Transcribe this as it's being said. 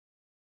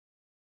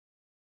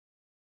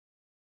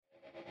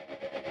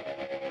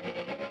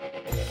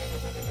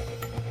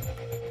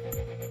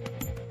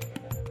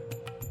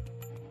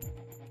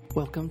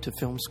Welcome to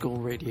Film School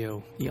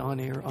Radio, the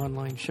on-air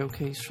online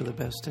showcase for the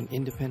best in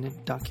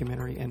independent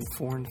documentary and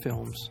foreign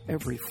films,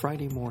 every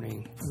Friday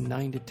morning from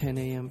 9 to 10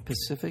 a.m.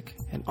 Pacific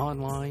and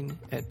online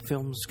at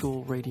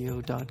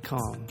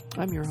filmschoolradio.com.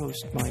 I'm your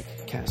host,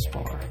 Mike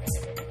Kaspar.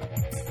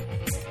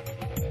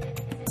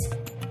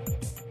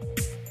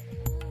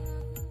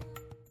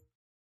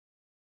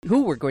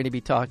 Who we're going to be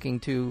talking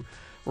to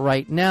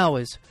right now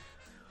is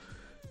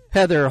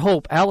Heather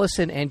Hope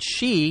Allison, and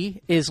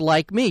she is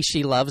like me.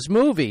 She loves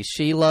movies.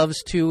 She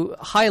loves to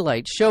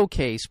highlight,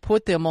 showcase,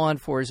 put them on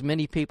for as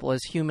many people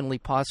as humanly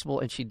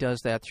possible, and she does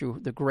that through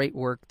the great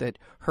work that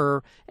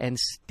her and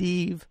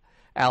Steve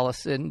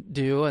Allison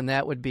do, and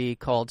that would be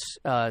called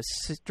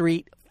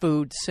Street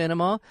Food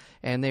Cinema,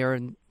 and they are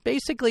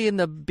basically in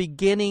the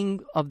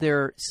beginning of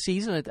their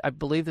season. I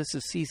believe this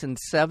is season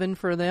 7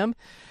 for them.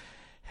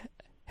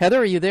 Heather,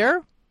 are you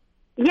there?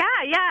 Yeah.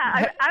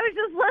 I was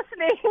just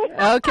listening.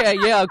 Okay,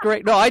 yeah,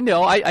 great. No, I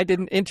know. I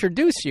didn't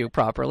introduce you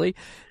properly.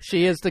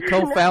 She is the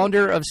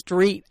co-founder of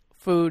Street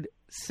Food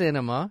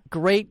Cinema.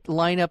 Great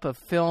lineup of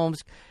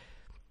films.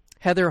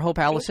 Heather Hope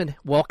Allison,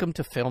 welcome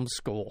to Film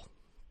School.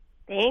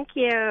 Thank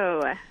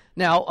you.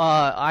 Now,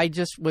 I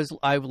was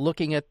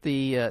looking at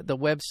the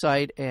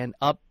website, and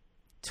up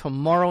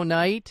tomorrow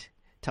night,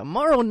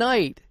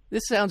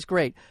 this sounds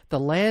great, The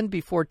Land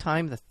Before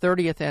Time, the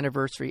 30th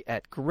anniversary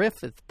at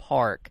Griffith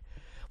Park.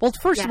 Well,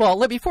 first of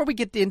all, before we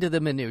get into the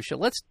minutia,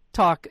 let's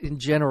talk in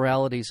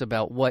generalities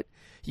about what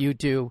you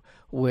do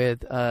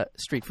with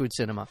Street Food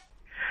Cinema.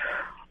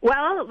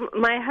 Well,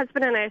 my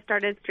husband and I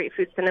started Street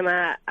Food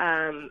Cinema.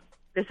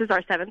 This is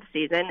our 7th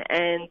season,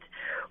 and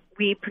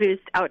we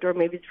produced outdoor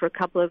movies for a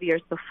couple of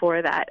years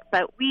before that.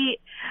 But we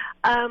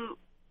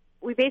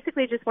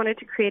basically just wanted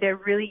to create a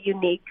really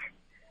unique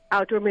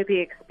outdoor movie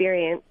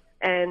experience,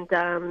 and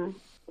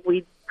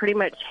we pretty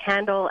much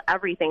handle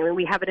everything. I mean,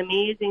 we have an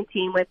amazing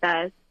team with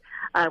us.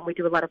 We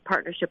do a lot of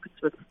partnerships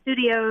with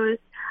studios.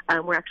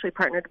 We're actually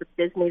partnered with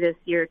Disney this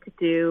year to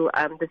do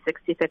the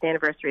 65th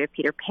anniversary of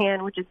Peter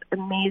Pan, which is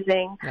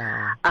amazing.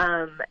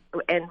 And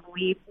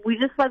we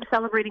just love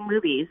celebrating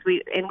movies.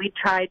 We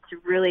try to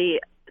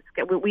really,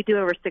 we do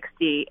over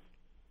 60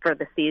 for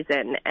the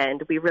season,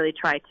 and we really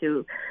try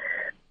to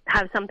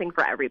have something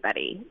for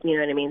everybody. You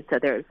know what I mean? So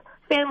there's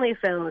family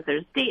films,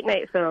 there's date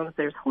night films,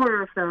 there's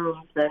horror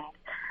films, and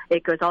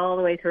it goes all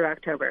the way through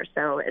October.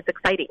 So it's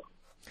exciting.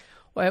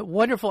 Well,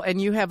 wonderful.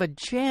 And you have a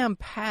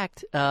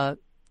jam-packed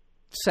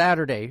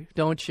Saturday,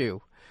 don't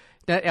you?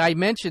 Now, I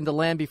mentioned The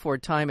Land Before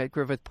Time at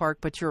Griffith Park,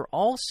 but you're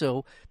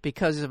also,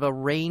 because of a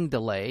rain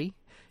delay,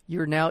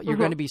 you're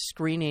going to be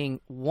screening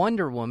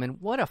Wonder Woman.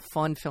 What a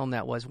fun film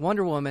that was.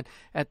 Wonder Woman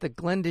at the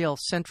Glendale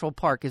Central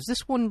Park. Is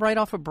this one right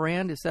off of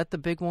Brand? Is that the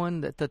big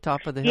one at the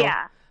top of the hill?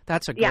 Yeah.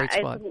 That's a great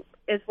spot.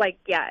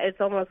 It's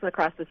almost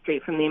across the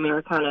street from the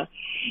Americana.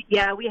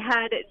 Yeah, we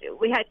had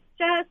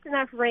just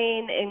enough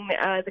rain in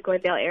the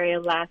Glendale area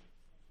last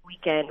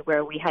weekend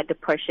where we had to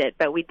push it,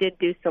 but we did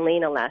do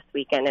Selena last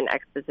weekend in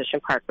Exposition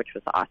Park, which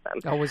was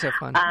awesome. Oh, was that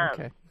fun?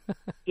 Okay.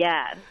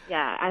 Yeah.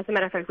 As a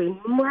matter of fact, we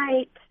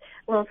might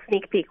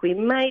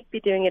be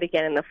doing it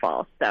again in the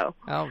fall. So,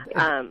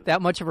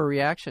 that much of a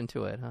reaction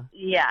to it, huh?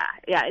 Yeah.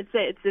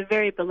 It's a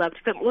very beloved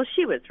film. Well,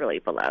 she was really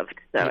beloved,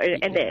 so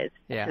and is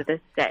to this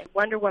day.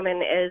 Wonder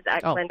Woman is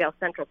at Glendale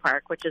Central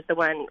Park, which is the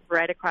one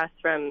right across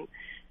from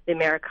the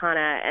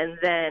Americana, and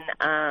then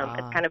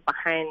it's kind of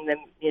behind the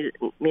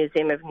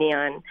Museum of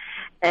Neon,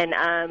 and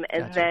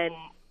Gotcha. then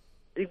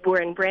we're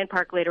in Brand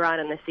Park later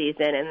on in the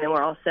season, and then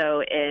we're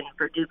also in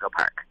Verdugo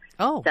Park.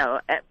 Oh. So,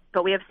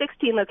 but we have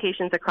 16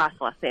 locations across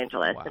Los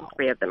Angeles, and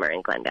 3 of them are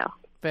in Glendale.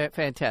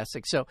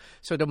 Fantastic. So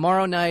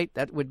tomorrow night,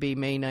 that would be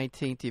May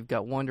 19th, you've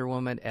got Wonder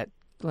Woman at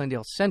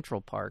Glendale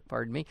Central Park,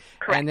 pardon me.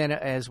 Correct. And then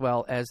as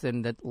well as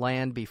The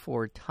Land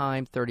Before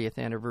Time, 30th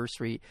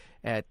anniversary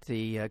at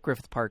the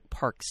Griffith Park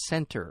Park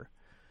Center.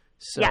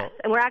 So, yes,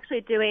 and we're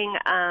actually doing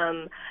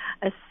an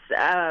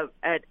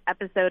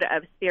episode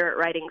of Spirit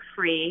Riding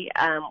Free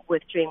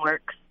with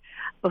DreamWorks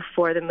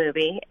before the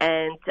movie,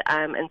 and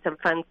some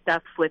fun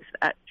stuff with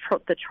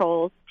the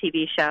Trolls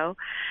TV show.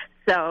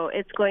 So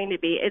it's going to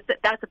be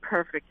that's a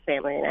perfect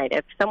family night.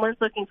 If someone's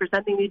looking for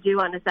something to do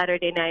on a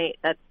Saturday night,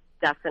 that's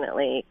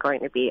definitely going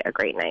to be a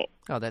great night.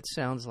 Oh, that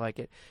sounds like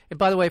it. And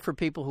by the way, for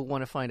people who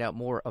want to find out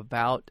more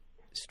about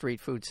Street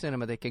Food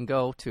Cinema, they can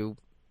go to,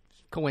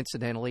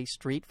 coincidentally,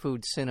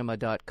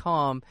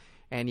 streetfoodcinema.com,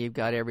 and you've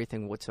got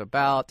everything, what's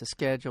about, the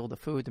schedule, the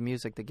food, the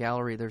music, the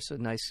gallery. There's a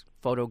nice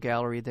photo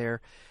gallery there,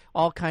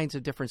 all kinds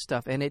of different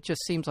stuff. And it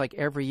just seems like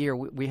every year,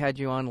 we had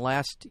you on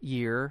last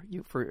year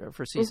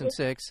for season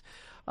 6,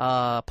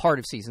 part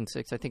of season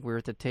 6. I think we were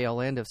at the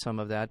tail end of some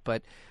of that,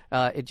 but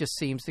it just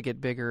seems to get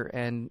bigger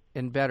and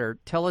better.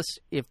 Tell us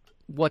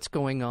what's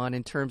going on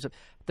in terms of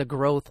the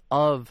growth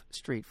of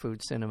Street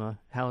Food Cinema.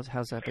 How's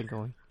that been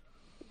going?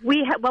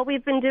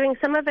 We've been doing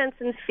some events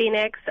in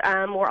Phoenix.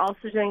 We're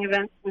also doing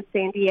events in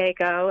San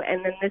Diego.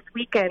 And then this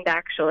weekend,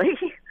 actually,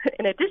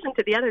 in addition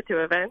to the other 2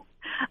 events,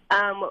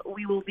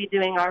 we will be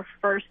doing our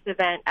first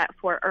event at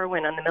Fort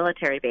Irwin on the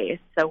military base.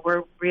 So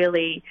we're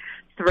really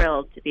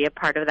thrilled to be a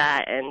part of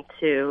that and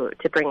to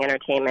bring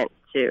entertainment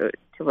to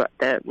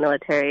the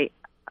military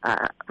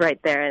right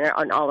there and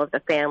on all of the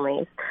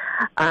families.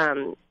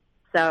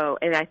 So,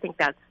 and I think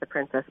that's The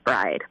Princess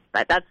Bride,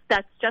 but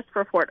that's just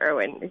for Fort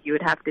Irwin. You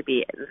would have to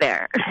be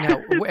there.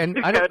 Now,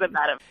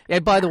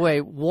 and by the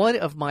way, one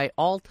of my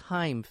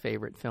all-time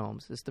favorite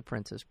films is The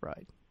Princess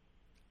Bride.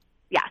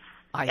 Yes,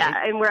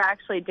 and we're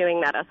actually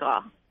doing that as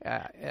well.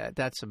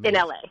 That's amazing.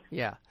 In LA.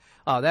 Yeah.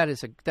 Oh,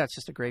 that's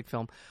just a great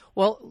film.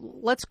 Well,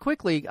 let's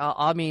quickly.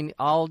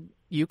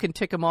 You can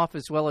tick them off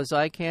as well as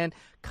I can.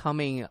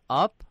 Coming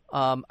up,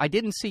 I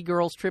didn't see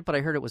Girls Trip, but I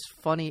heard it was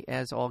funny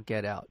as all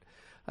get out.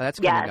 That's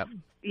coming up.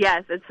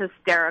 Yes, it's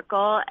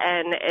hysterical,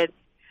 and it's.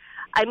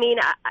 I mean,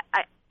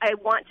 I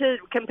want to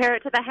compare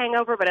it to The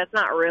Hangover, but it's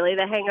not really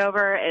The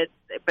Hangover.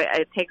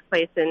 It takes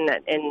place in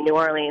New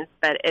Orleans,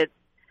 but it's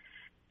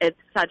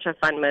such a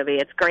fun movie.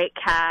 It's great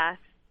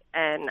cast,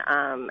 and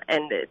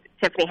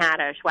Tiffany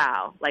Haddish.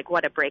 Wow, like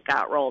what a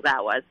breakout role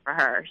that was for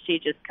her. She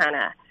just kind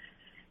of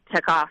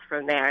took off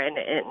from there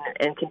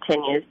and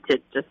continues to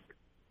just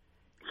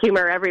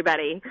humor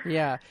everybody.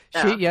 Yeah,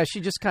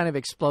 she just kind of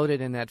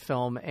exploded in that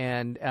film,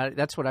 and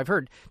that's what I've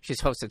heard. She's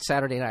hosted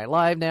Saturday Night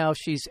Live now.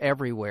 She's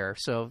everywhere.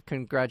 So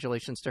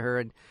congratulations to her,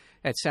 and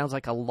it sounds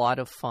like a lot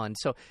of fun.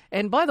 So,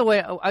 and by the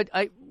way,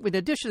 I in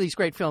addition to these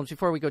great films,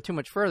 before we go too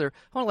much further,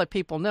 I want to let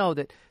people know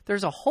that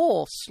there's a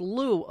whole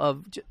slew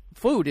of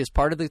food is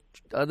part of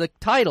the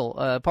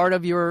title, part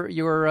of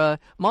your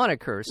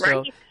moniker. So.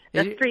 Right.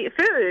 The street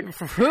food.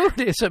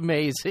 Food is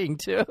amazing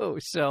too.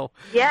 So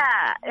yeah,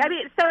 I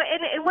mean,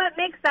 and what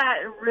makes that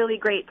really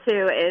great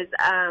too is,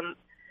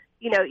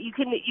 you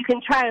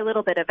can try a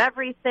little bit of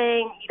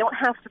everything. You don't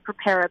have to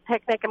prepare a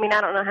picnic. I mean,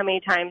 I don't know how many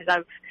times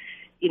I've,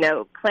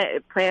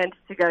 planned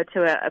to go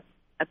to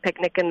a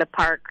picnic in the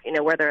park,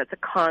 whether it's a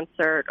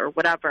concert or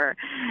whatever,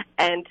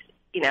 and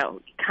you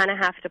kind of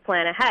have to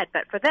plan ahead.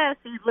 But for this,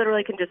 you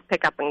literally can just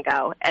pick up and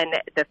go. And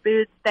the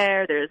food's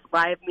there. There's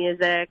live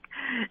music.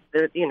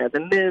 The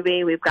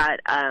movie. We've got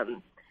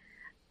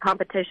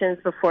competitions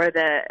before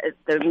the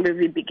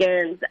movie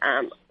begins.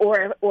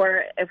 Or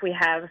if we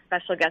have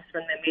special guests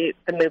from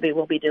the movie,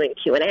 we'll be doing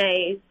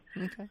Q&As.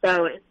 Okay.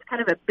 So it's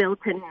kind of a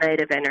built-in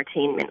night of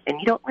entertainment, and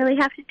you don't really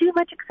have to do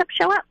much except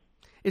show up.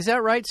 Is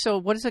that right? So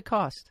what does it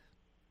cost?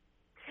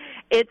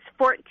 It's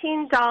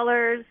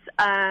 $14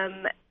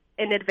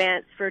 in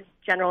advance for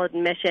general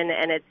admission,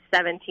 and it's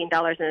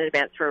 $17 in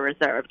advance for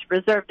reserved.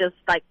 Reserved is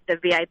like the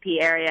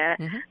VIP area,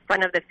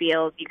 front of the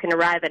field. You can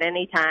arrive at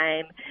any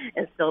time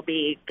and still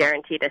be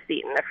guaranteed a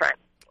seat in the front.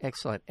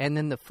 Excellent. And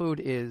then the food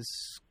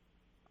is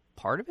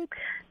part of it?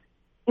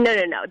 No.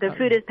 The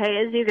food is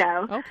pay as you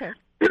go. Okay.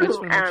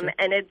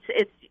 And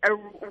it's a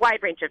wide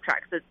range of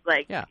trucks. It's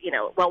like,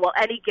 well,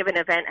 any given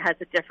event has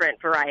a different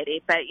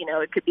variety, but,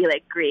 it could be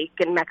like Greek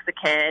and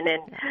Mexican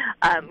and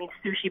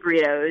sushi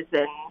burritos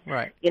and,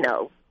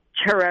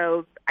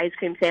 churro ice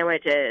cream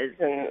sandwiches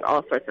and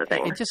all sorts of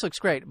things. It just looks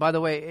great. By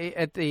the way,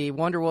 at the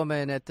Wonder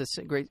Woman at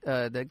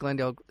the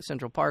Glendale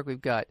Central Park,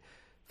 we've got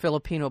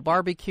Filipino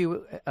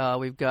barbecue.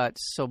 We've got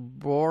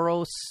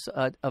Sabrosos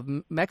of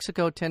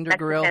Mexico Tender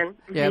Grill.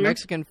 Mm-hmm. Yeah,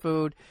 Mexican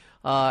food.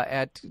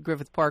 At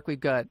Griffith Park,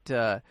 we've got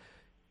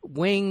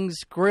wings,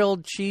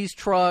 grilled cheese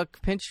truck,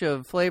 pinch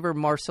of flavor,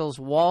 Marcel's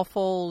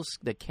waffles,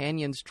 the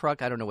Canyons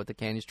truck. I don't know what the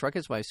Canyons truck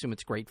is, but I assume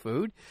it's great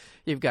food.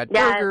 You've got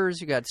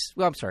burgers. You got.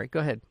 Well, I'm sorry.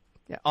 Go ahead.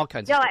 Yeah, all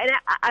kinds of stuff. And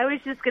I was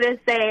just going to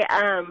say,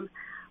 I'm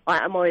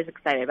always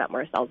excited about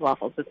Marcel's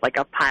waffles. It's like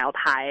a piled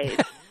high,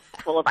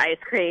 full of ice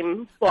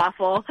cream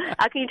waffle.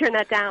 How can you turn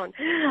that down?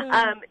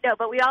 No,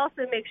 but we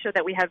also make sure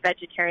that we have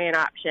vegetarian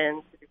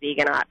options,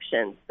 vegan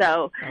options.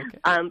 So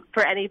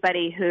for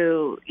anybody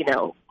who,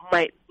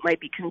 might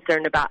be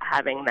concerned about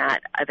having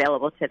that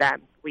available to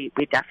them, we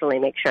definitely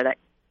make sure that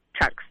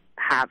trucks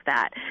have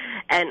that.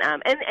 And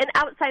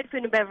outside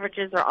food and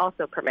beverages are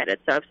also permitted.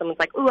 So if someone's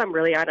like, ooh, I'm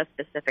really on a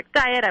specific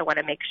diet, I want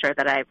to make sure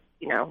that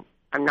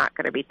I'm not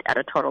going to be at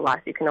a total loss,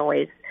 you can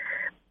always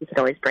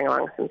bring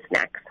along some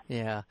snacks.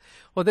 Yeah.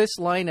 Well, this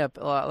lineup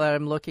that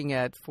I'm looking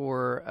at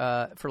for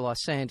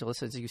Los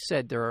Angeles, as you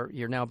said,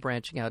 you're now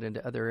branching out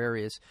into other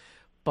areas.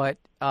 But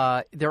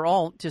they're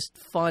all just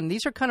fun.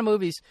 These are kind of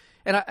movies,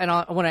 and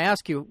I want to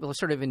ask you,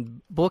 sort of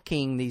in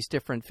booking these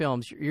different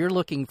films, you're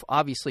looking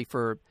obviously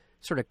for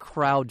sort of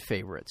crowd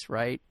favorites,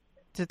 right?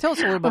 So tell us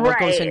a little bit what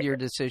goes into your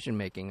decision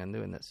making on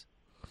doing this.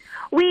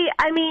 We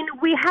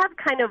have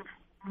kind of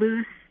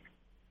loose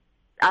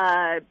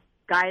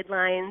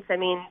guidelines. I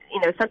mean,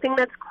 something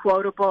that's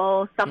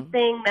quotable,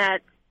 something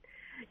that's,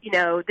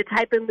 the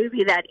type of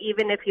movie that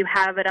even if you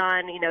have it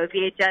on,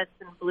 VHS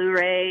and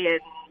Blu-ray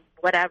and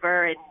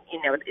whatever, and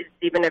it's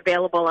even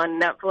available on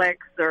Netflix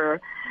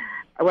or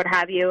what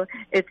have you.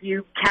 If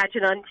you catch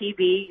it on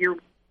TV, you're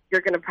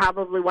going to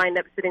probably wind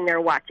up sitting there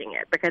watching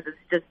it because it's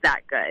just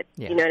that good.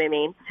 Yeah. You know what I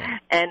mean? Yeah.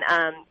 And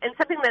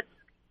something that's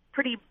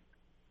pretty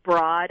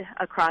broad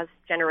across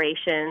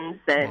generations.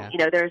 And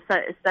there's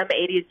some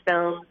 '80s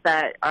films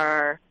that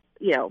are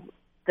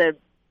the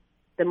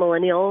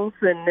millennials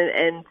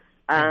and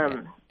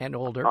And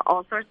older.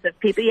 All sorts of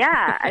people.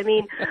 Yeah. I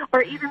mean,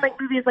 or even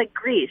like movies like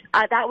Grease.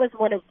 That was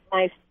one of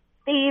my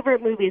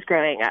favorite movies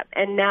growing up.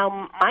 And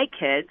now my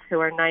kids,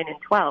 who are 9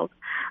 and 12,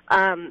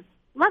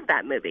 love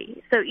that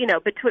movie. So,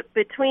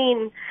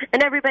 between,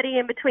 and everybody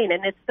in between.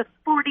 And it's the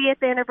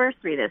 40th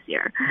anniversary this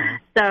year. Mm-hmm.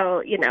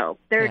 So,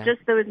 there are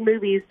just those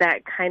movies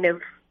that kind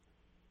of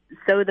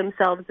sew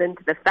themselves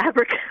into the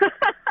fabric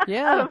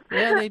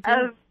they do.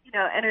 of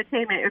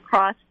entertainment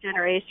across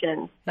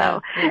generations.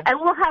 So, and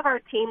we'll have our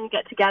team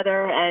get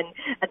together, and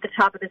at the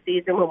top of the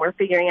season when we're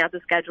figuring out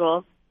the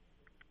schedule,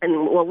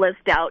 and we'll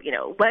list out,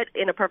 what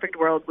in a perfect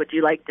world would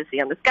you like to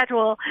see on the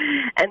schedule,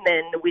 and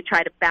then we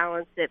try to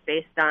balance it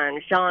based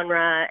on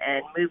genre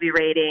and movie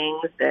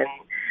ratings and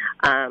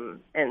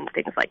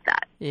things like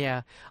that.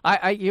 Yeah,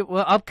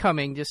 well,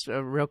 upcoming. Just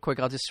real quick,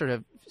 I'll just sort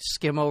of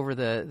skim over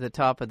the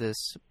top of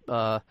this.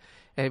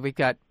 And we've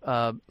got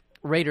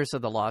Raiders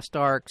of the Lost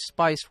Ark,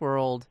 Spice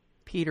World,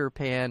 Peter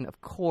Pan,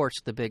 of course,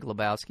 The Big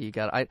Lebowski. You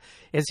got.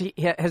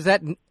 Has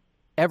that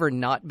ever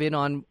not been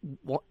on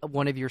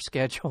one of your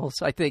schedules?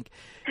 I think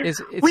we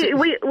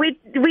definitely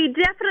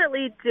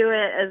do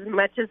it as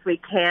much as we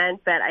can,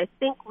 but I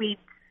think we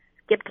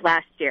skipped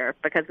last year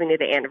because we knew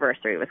the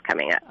anniversary was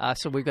coming up.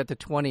 So we've got the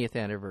 20th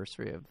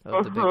anniversary of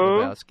The Big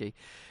Lebowski.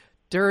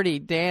 Dirty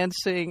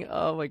Dancing,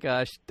 oh my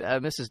gosh,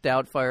 Mrs.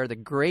 Doubtfire, The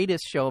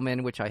Greatest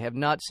Showman, which I have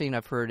not seen.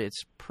 I've heard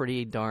it's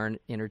pretty darn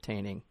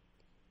entertaining.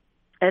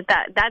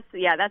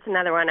 That's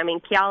another one. I mean,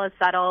 Keala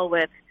Settle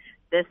with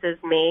This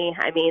Is Me.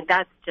 I mean,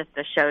 that's just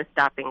a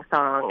show-stopping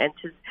song, and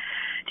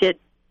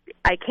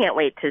I can't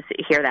wait to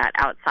hear that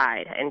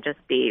outside and just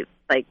be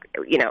like,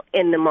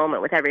 in the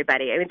moment with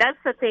everybody. I mean, that's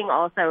the thing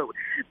also,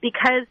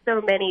 because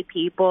so many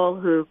people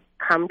who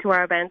come to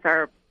our events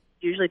are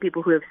usually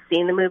people who have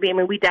seen the movie. I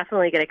mean, we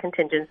definitely get a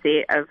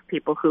contingency of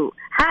people who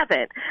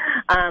haven't,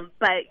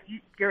 but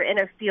you're in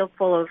a field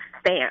full of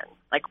fans,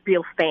 like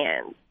real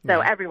fans. So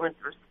everyone's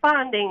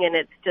responding, and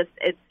it's just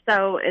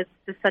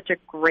such a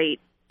great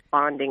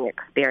bonding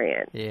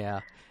experience.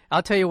 Yeah.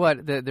 I'll tell you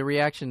what, the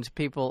reactions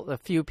a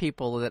few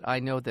people that I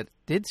know that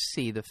did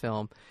see the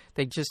film,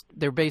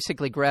 they're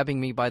basically grabbing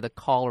me by the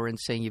collar and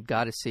saying, "You've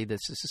got to see this.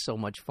 This is so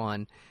much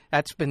fun."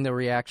 That's been the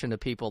reaction of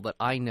people that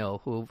I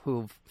know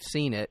who've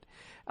seen it.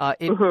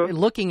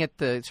 Looking at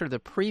the sort of the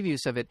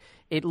previews of it,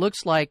 it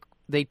looks like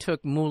they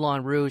took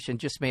Moulin Rouge and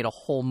just made a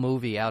whole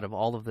movie out of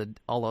all of the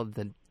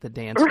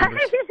dance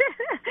numbers.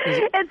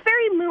 It's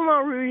very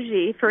Moulin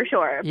Rouge-y for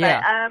sure.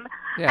 Yeah.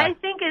 But I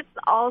think it's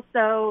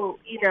also,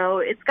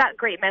 it's got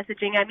great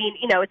messaging. I mean,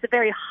 it's a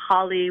very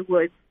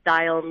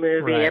Hollywood-style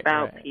movie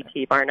about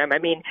P.T. Barnum. I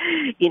mean,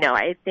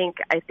 I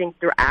think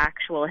their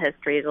actual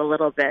history is a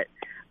little bit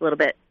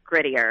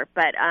grittier.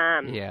 But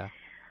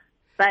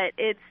But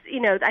it's,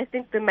 I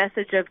think the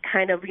message of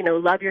kind of,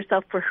 love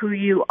yourself for who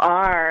you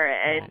are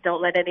and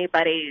don't let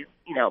anybody,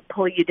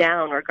 pull you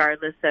down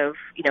regardless of,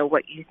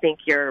 what you think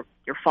your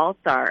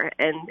faults are.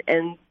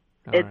 And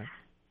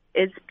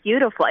it's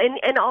beautiful.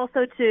 And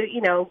also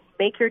to,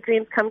 make your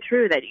dreams come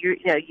true, that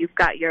you've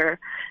got your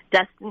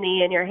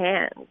destiny in your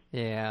hands.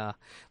 Yeah.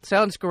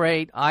 Sounds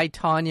great. I,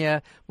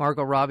 Tonya,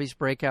 Margot Robbie's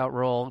breakout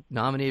role,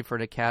 nominated for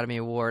an Academy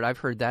Award. I've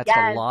heard that's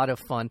a lot of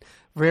fun.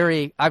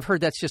 I've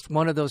heard that's just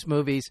one of those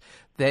movies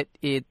that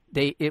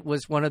it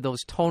was one of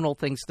those tonal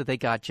things that they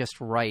got just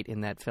right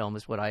in that film,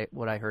 is what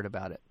I heard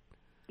about it.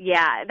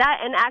 Yeah, that,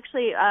 and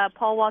actually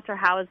Paul Walter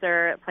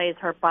Hauser plays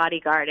her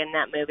bodyguard in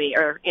that movie,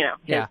 or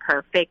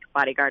her fake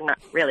bodyguard, not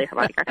really her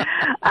bodyguard.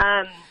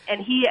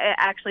 And he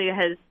actually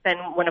has been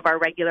one of our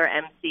regular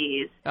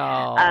MCs.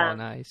 Oh,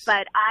 nice.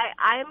 But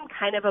I'm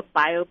kind of a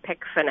biopic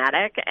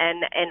fanatic,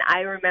 and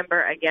I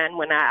remember again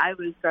when I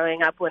was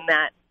growing up when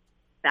that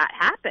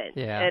happened.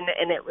 Yeah.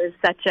 And it was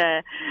such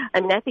I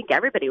think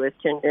everybody was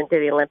tuned into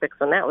the Olympics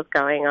when that was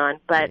going on,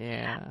 but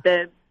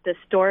the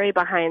story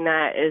behind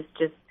that is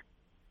just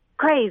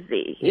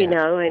crazy,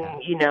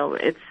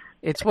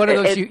 it's one of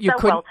those you so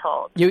couldn't. Well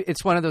told.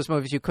 It's one of those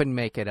movies you couldn't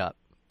make it up.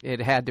 It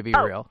had to be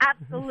real.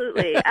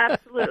 Absolutely,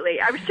 absolutely.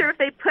 I'm sure if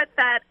they put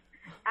that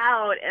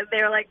out and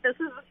they were like, "This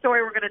is the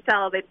story we're going to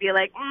tell," they'd be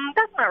like,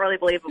 "That's not really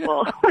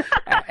believable."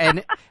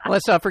 And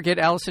let's not forget,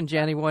 Allison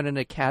Janney won an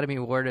Academy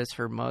Award as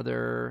her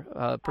mother,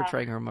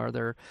 portraying her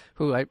mother.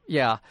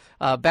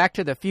 Back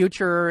to the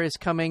Future is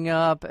coming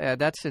up.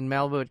 That's in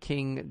Malibu at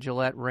King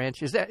Gillette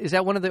Ranch. Is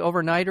that one of the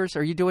overnighters?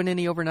 Are you doing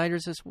any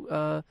overnighters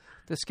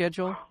this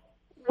schedule?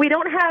 We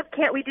don't have.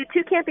 We did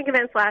 2 camping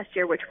events last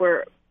year, which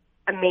were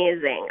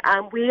amazing.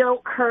 We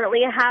don't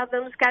currently have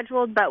them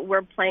scheduled, but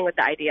we're playing with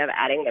the idea of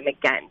adding them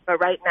again. But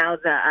right now,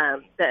 the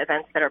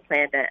events that are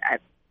planned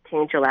at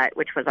King Gillette,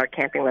 which was our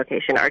camping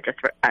location, are just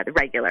the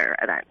regular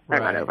events. They're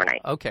not overnight.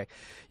 Okay.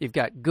 You've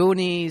got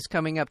Goonies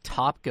coming up,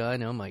 Top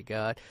Gun, oh my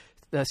God,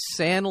 The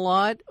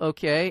Sandlot,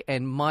 okay,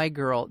 and My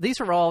Girl.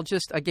 These are all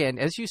just, again,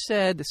 as you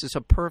said, this is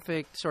a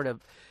perfect sort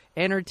of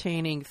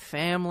entertaining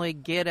family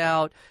get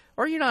out.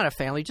 Or you're not a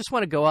family, you just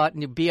want to go out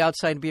and you be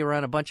outside and be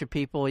around a bunch of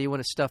people, you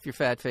want to stuff your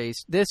fat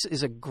face. This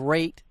is a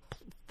great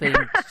thing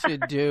to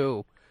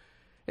do.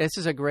 This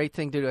is a great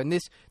thing to do, and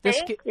this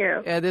Thank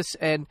you. This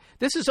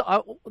is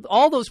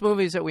all those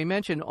movies that we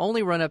mentioned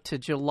only run up to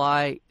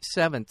July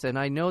 7th, and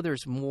I know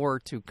there's more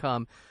to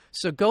come.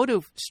 So go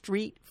to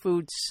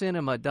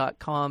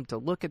streetfoodcinema.com to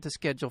look at the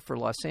schedule for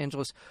Los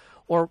Angeles,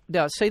 or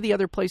say the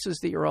other places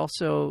that you're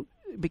also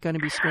going to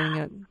be screening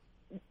at.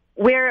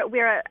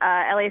 We're at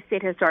LA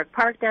State Historic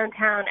Park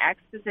downtown,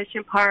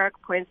 Exposition Park,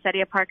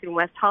 Poinsettia Park in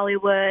West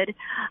Hollywood,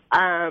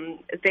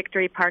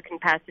 Victory Park in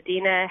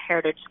Pasadena,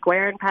 Heritage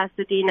Square in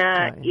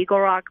Pasadena,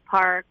 Eagle Rock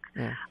Park,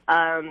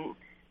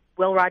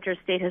 Will Rogers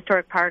State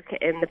Historic Park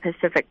in the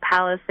Pacific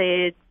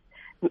Palisades,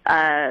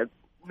 the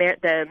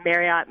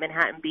Marriott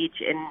Manhattan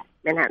Beach in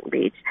Manhattan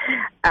Beach.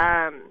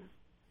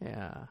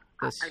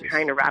 I'm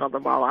trying to rattle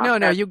them all off.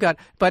 No, you got.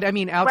 But I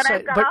mean,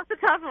 outside. But off the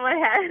top of my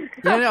head.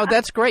 No,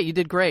 that's great. You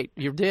did great.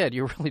 You did.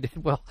 You really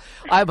did well.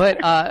 But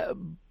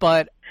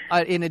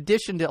in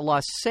addition to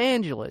Los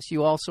Angeles,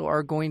 you are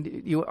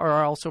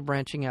also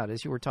branching out,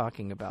 as you were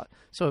talking about.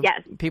 So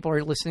yes. If people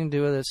are listening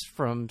to this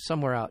from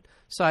somewhere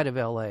outside of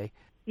LA.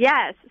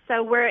 Yes.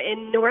 So we're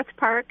in North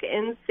Park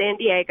in San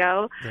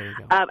Diego, there you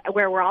go.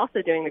 Where we're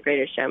also doing The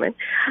Greatest Showman.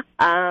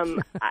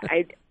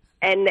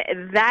 And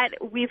that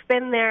we've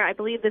been there. I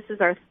believe this is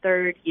our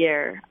third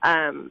year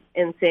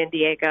in San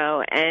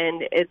Diego,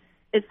 and it's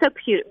so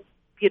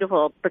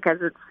beautiful because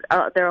it's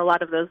there are a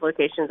lot of those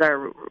locations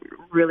are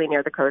really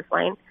near the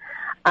coastline.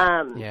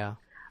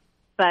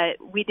 But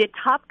we did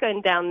Top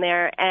Gun down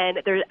there,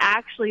 and there's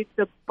actually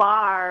the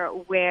bar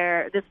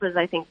where this was,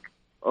 I think,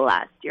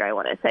 last year. I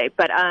want to say,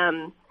 but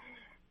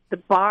the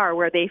bar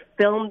where they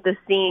filmed the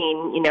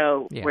scene,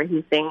 where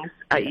he sings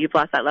 "You've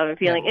Lost That Love and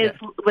Feeling,"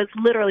 was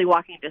literally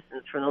walking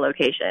distance from the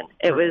location.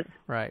 It was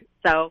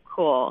so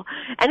cool,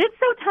 and it's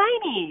so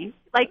tiny.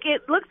 Like,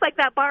 it looks like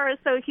that bar is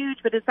so huge,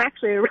 but it's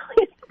actually a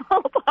really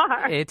small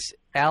bar.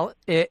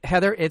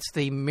 Heather, it's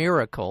the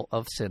miracle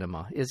of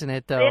cinema, isn't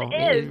it? Though it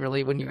is,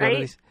 really when you go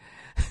to these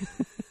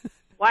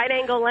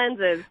wide-angle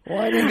lenses.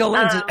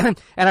 And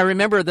I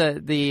remember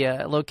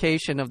the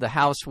location of the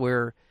house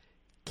where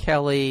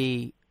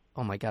Kelly.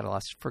 Oh my God! I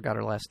forgot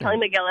her last name.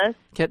 Kelly McGillis.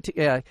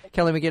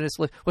 Kelly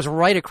McGillis was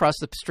right across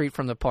the street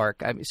from the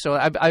park. So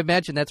I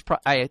imagine that's.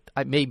 I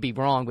may be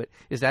wrong, but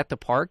is that the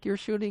park you're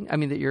shooting? I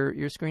mean, that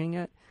you're screening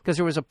at? Because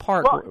there was a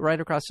park right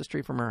across the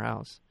street from her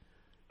house.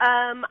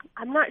 I'm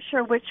not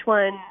sure which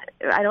one.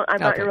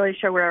 I'm not really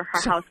sure where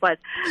her house was.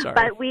 Sorry.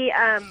 But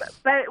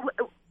but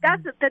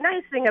that's the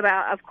nice thing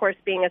about, of course,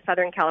 being a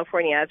Southern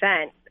California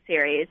event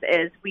series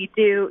is we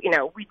do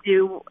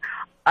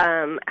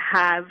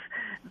have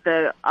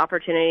the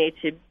opportunity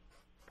to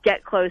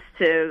get close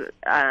to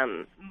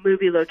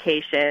movie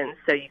locations,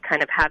 so you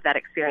kind of have that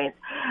experience.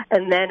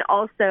 And then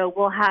also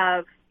we'll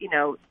have,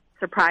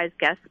 surprise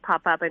guests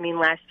pop up. I mean,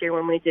 last year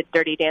when we did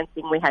Dirty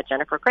Dancing, we had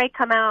Jennifer Grey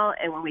come out,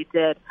 and when we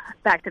did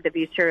Back to the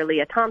Future,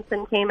 Leah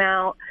Thompson came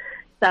out.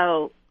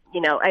 So,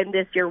 and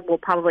this year we'll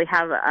probably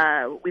have,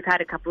 we've had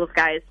a couple of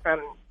guys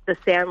from The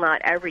Sandlot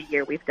every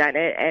year we've done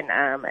it, and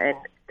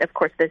of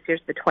course this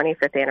year's the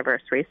 25th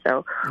anniversary,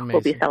 so Amazing.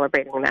 We'll be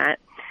celebrating that.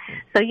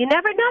 So you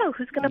never know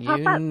who's going to pop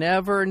up. You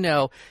never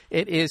know.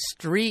 It is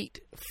street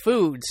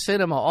food,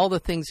 cinema, all the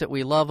things that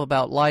we love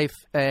about life,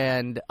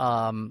 and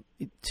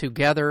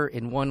together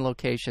in one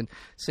location,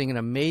 seeing an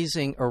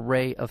amazing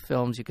array of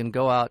films. You can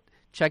go out,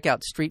 check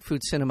out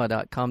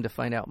streetfoodcinema.com to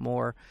find out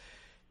more.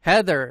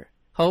 Heather,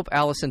 Hope,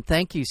 Allison,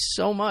 thank you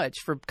so much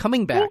for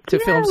coming back to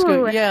Film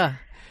School. Yeah.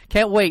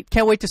 Can't wait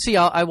to see.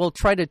 I will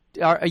try to.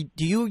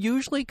 Do you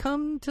usually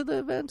come to the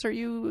events? Are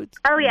you?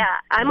 Oh yeah,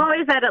 I'm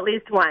always at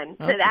least one.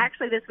 Okay. So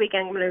actually, this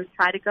weekend I'm going to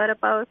try to go to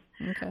both.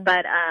 Okay.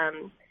 But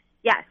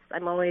yes,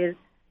 I'm always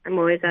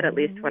at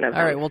least one of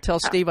them. All right. Well, tell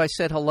Steve I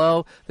said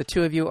hello. The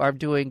two of you are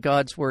doing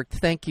God's work.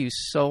 Thank you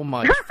so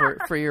much for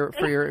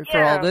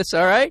all this.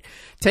 All right.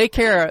 Take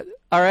care.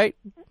 All right.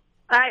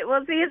 All right.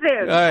 We'll see you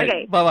soon. All right.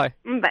 Okay. Bye-bye.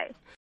 Bye.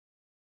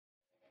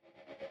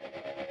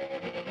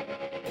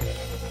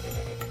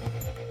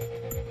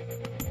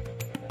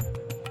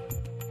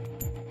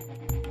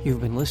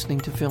 You've been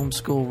listening to Film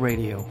School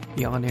Radio,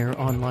 the on-air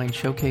online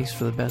showcase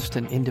for the best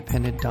in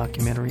independent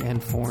documentary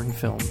and foreign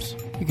films.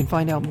 You can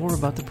find out more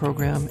about the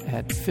program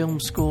at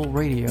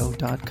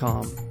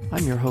filmschoolradio.com.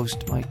 I'm your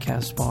host, Mike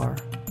Kaspar.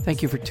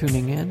 Thank you for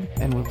tuning in,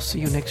 and we'll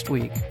see you next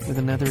week with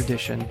another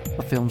edition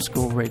of Film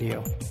School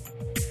Radio.